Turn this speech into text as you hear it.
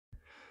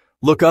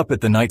Look up at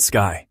the night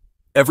sky.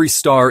 Every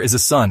star is a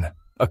sun,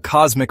 a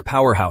cosmic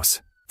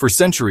powerhouse. For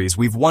centuries,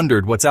 we've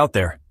wondered what's out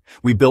there.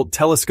 We built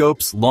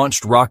telescopes,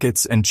 launched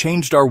rockets, and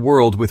changed our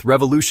world with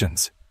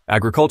revolutions: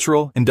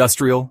 agricultural,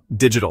 industrial,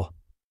 digital.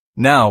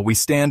 Now we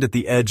stand at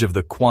the edge of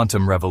the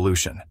quantum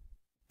revolution.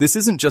 This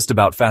isn't just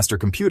about faster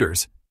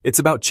computers, it's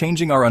about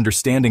changing our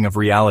understanding of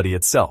reality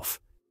itself.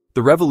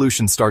 The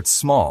revolution starts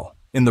small,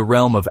 in the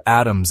realm of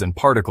atoms and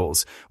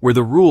particles, where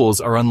the rules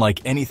are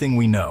unlike anything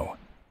we know.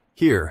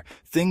 Here,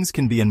 things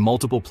can be in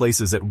multiple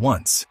places at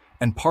once,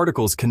 and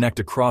particles connect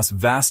across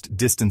vast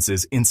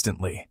distances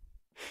instantly.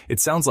 It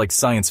sounds like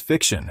science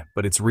fiction,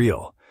 but it's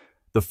real.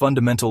 The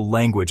fundamental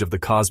language of the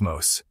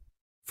cosmos.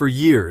 For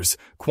years,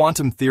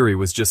 quantum theory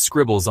was just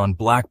scribbles on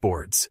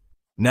blackboards.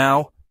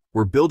 Now,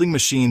 we're building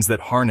machines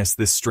that harness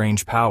this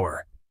strange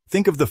power.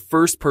 Think of the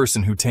first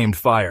person who tamed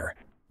fire.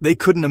 They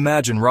couldn't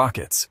imagine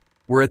rockets.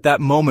 We're at that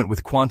moment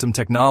with quantum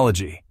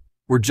technology.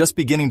 We're just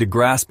beginning to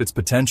grasp its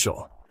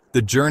potential.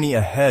 The journey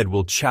ahead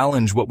will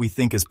challenge what we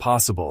think is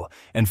possible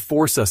and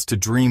force us to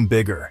dream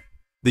bigger.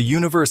 The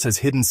universe has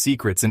hidden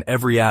secrets in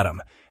every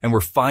atom, and we're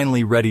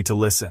finally ready to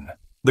listen.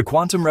 The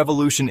quantum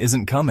revolution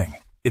isn't coming.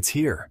 It's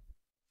here.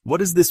 What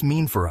does this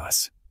mean for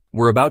us?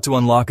 We're about to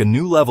unlock a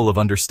new level of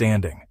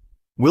understanding.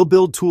 We'll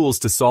build tools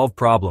to solve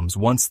problems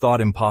once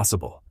thought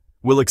impossible.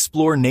 We'll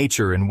explore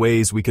nature in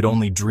ways we could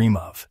only dream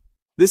of.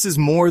 This is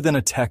more than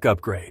a tech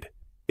upgrade.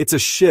 It's a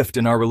shift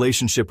in our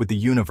relationship with the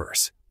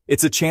universe.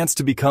 It's a chance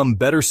to become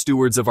better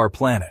stewards of our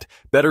planet,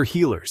 better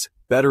healers,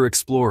 better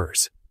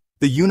explorers.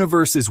 The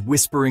universe is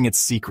whispering its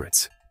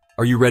secrets.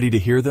 Are you ready to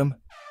hear them?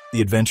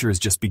 The adventure is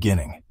just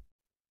beginning.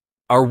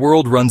 Our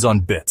world runs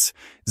on bits,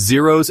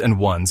 zeros and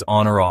ones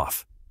on or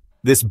off.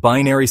 This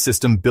binary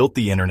system built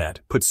the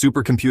internet, put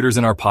supercomputers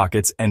in our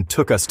pockets, and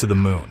took us to the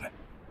moon.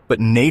 But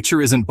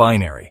nature isn't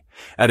binary.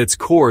 At its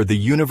core, the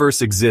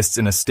universe exists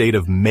in a state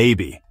of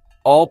maybe,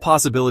 all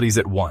possibilities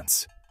at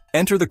once.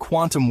 Enter the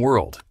quantum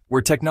world,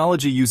 where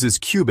technology uses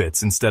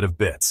qubits instead of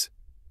bits.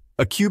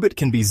 A qubit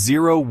can be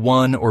 0,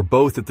 1, or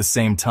both at the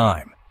same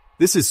time.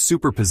 This is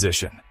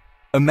superposition.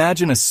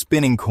 Imagine a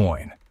spinning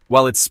coin.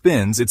 While it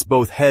spins, it's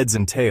both heads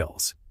and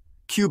tails.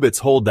 Qubits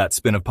hold that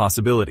spin of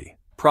possibility,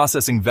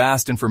 processing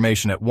vast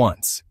information at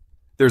once.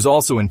 There's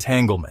also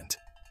entanglement.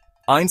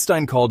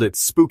 Einstein called it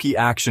spooky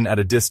action at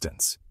a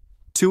distance.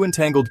 Two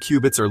entangled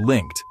qubits are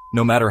linked,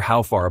 no matter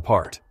how far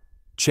apart.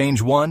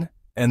 Change one,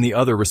 and the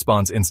other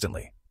responds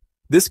instantly.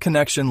 This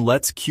connection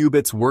lets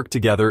qubits work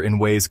together in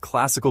ways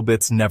classical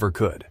bits never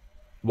could.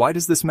 Why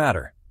does this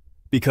matter?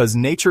 Because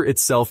nature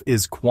itself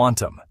is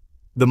quantum.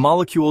 The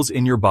molecules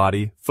in your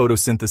body,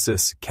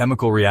 photosynthesis,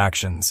 chemical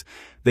reactions,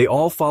 they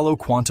all follow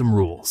quantum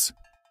rules.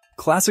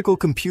 Classical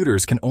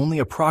computers can only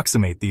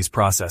approximate these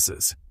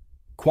processes.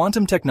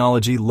 Quantum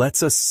technology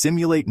lets us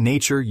simulate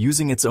nature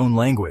using its own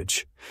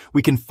language.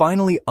 We can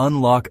finally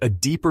unlock a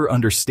deeper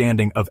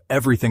understanding of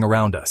everything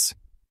around us.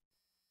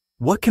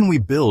 What can we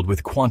build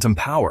with quantum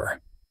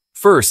power?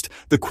 First,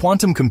 the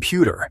quantum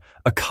computer,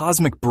 a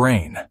cosmic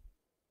brain.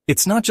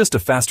 It's not just a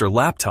faster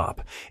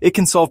laptop. It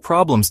can solve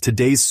problems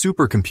today's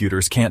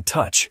supercomputers can't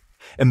touch.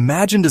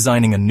 Imagine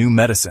designing a new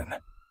medicine.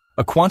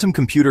 A quantum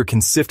computer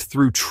can sift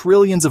through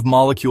trillions of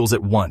molecules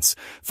at once,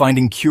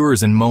 finding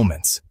cures in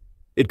moments.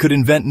 It could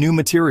invent new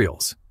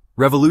materials,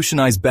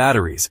 revolutionize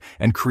batteries,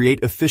 and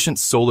create efficient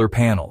solar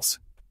panels.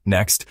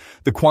 Next,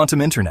 the quantum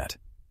internet,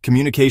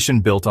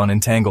 communication built on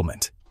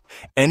entanglement.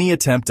 Any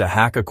attempt to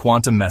hack a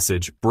quantum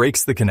message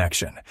breaks the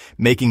connection,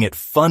 making it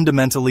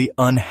fundamentally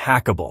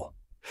unhackable.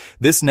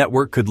 This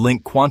network could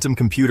link quantum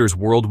computers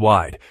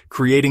worldwide,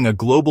 creating a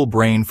global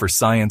brain for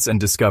science and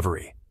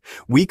discovery.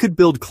 We could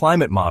build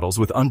climate models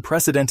with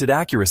unprecedented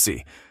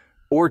accuracy,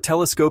 or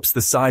telescopes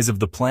the size of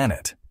the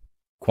planet.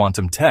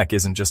 Quantum tech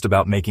isn't just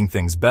about making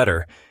things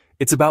better,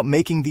 it's about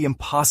making the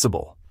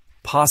impossible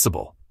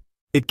possible.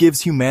 It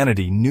gives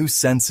humanity new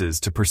senses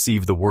to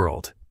perceive the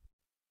world.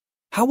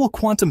 How will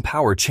quantum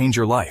power change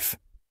your life?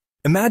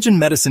 Imagine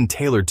medicine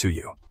tailored to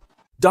you.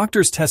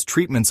 Doctors test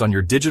treatments on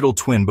your digital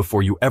twin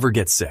before you ever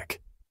get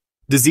sick.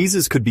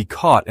 Diseases could be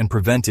caught and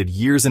prevented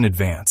years in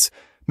advance.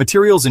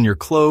 Materials in your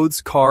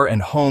clothes, car,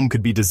 and home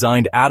could be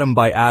designed atom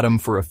by atom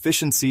for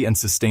efficiency and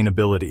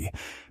sustainability.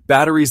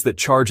 Batteries that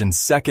charge in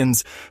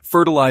seconds,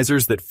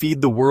 fertilizers that feed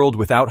the world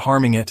without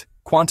harming it.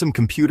 Quantum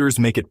computers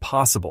make it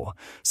possible.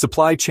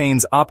 Supply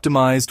chains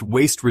optimized,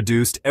 waste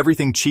reduced,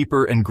 everything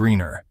cheaper and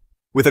greener.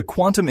 With a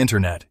quantum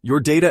internet, your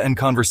data and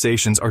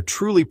conversations are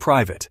truly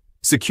private,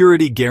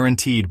 security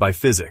guaranteed by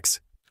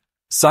physics.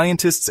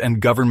 Scientists and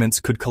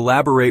governments could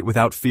collaborate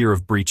without fear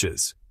of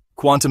breaches.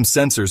 Quantum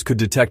sensors could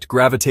detect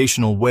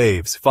gravitational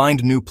waves,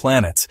 find new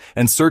planets,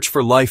 and search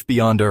for life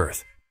beyond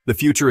Earth. The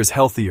future is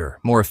healthier,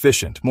 more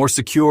efficient, more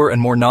secure,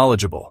 and more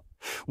knowledgeable.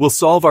 We'll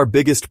solve our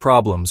biggest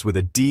problems with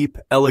a deep,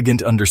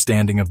 elegant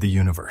understanding of the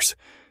universe.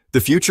 The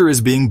future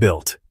is being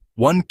built,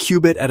 one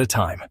qubit at a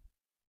time.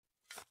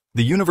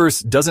 The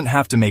universe doesn't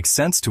have to make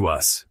sense to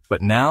us,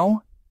 but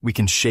now we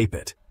can shape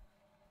it.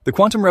 The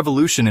quantum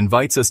revolution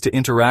invites us to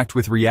interact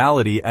with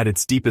reality at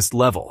its deepest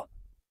level.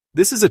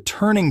 This is a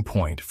turning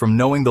point from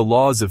knowing the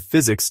laws of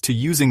physics to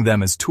using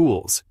them as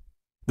tools.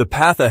 The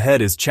path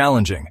ahead is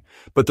challenging,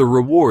 but the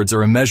rewards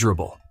are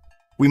immeasurable.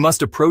 We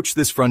must approach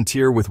this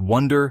frontier with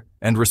wonder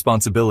and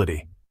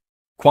responsibility.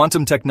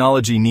 Quantum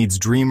technology needs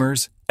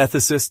dreamers,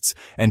 ethicists,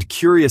 and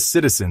curious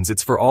citizens.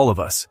 It's for all of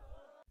us.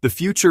 The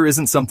future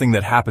isn't something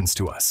that happens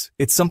to us.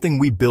 It's something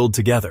we build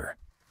together.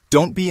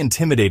 Don't be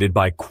intimidated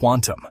by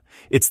quantum.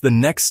 It's the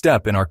next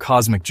step in our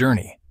cosmic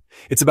journey.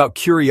 It's about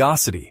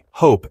curiosity,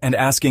 hope, and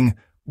asking,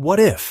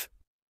 what if?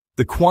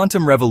 The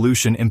quantum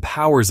revolution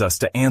empowers us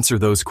to answer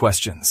those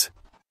questions.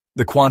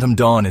 The quantum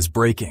dawn is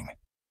breaking.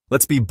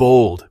 Let's be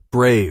bold,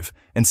 brave,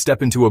 and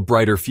step into a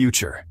brighter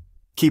future.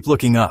 Keep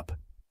looking up.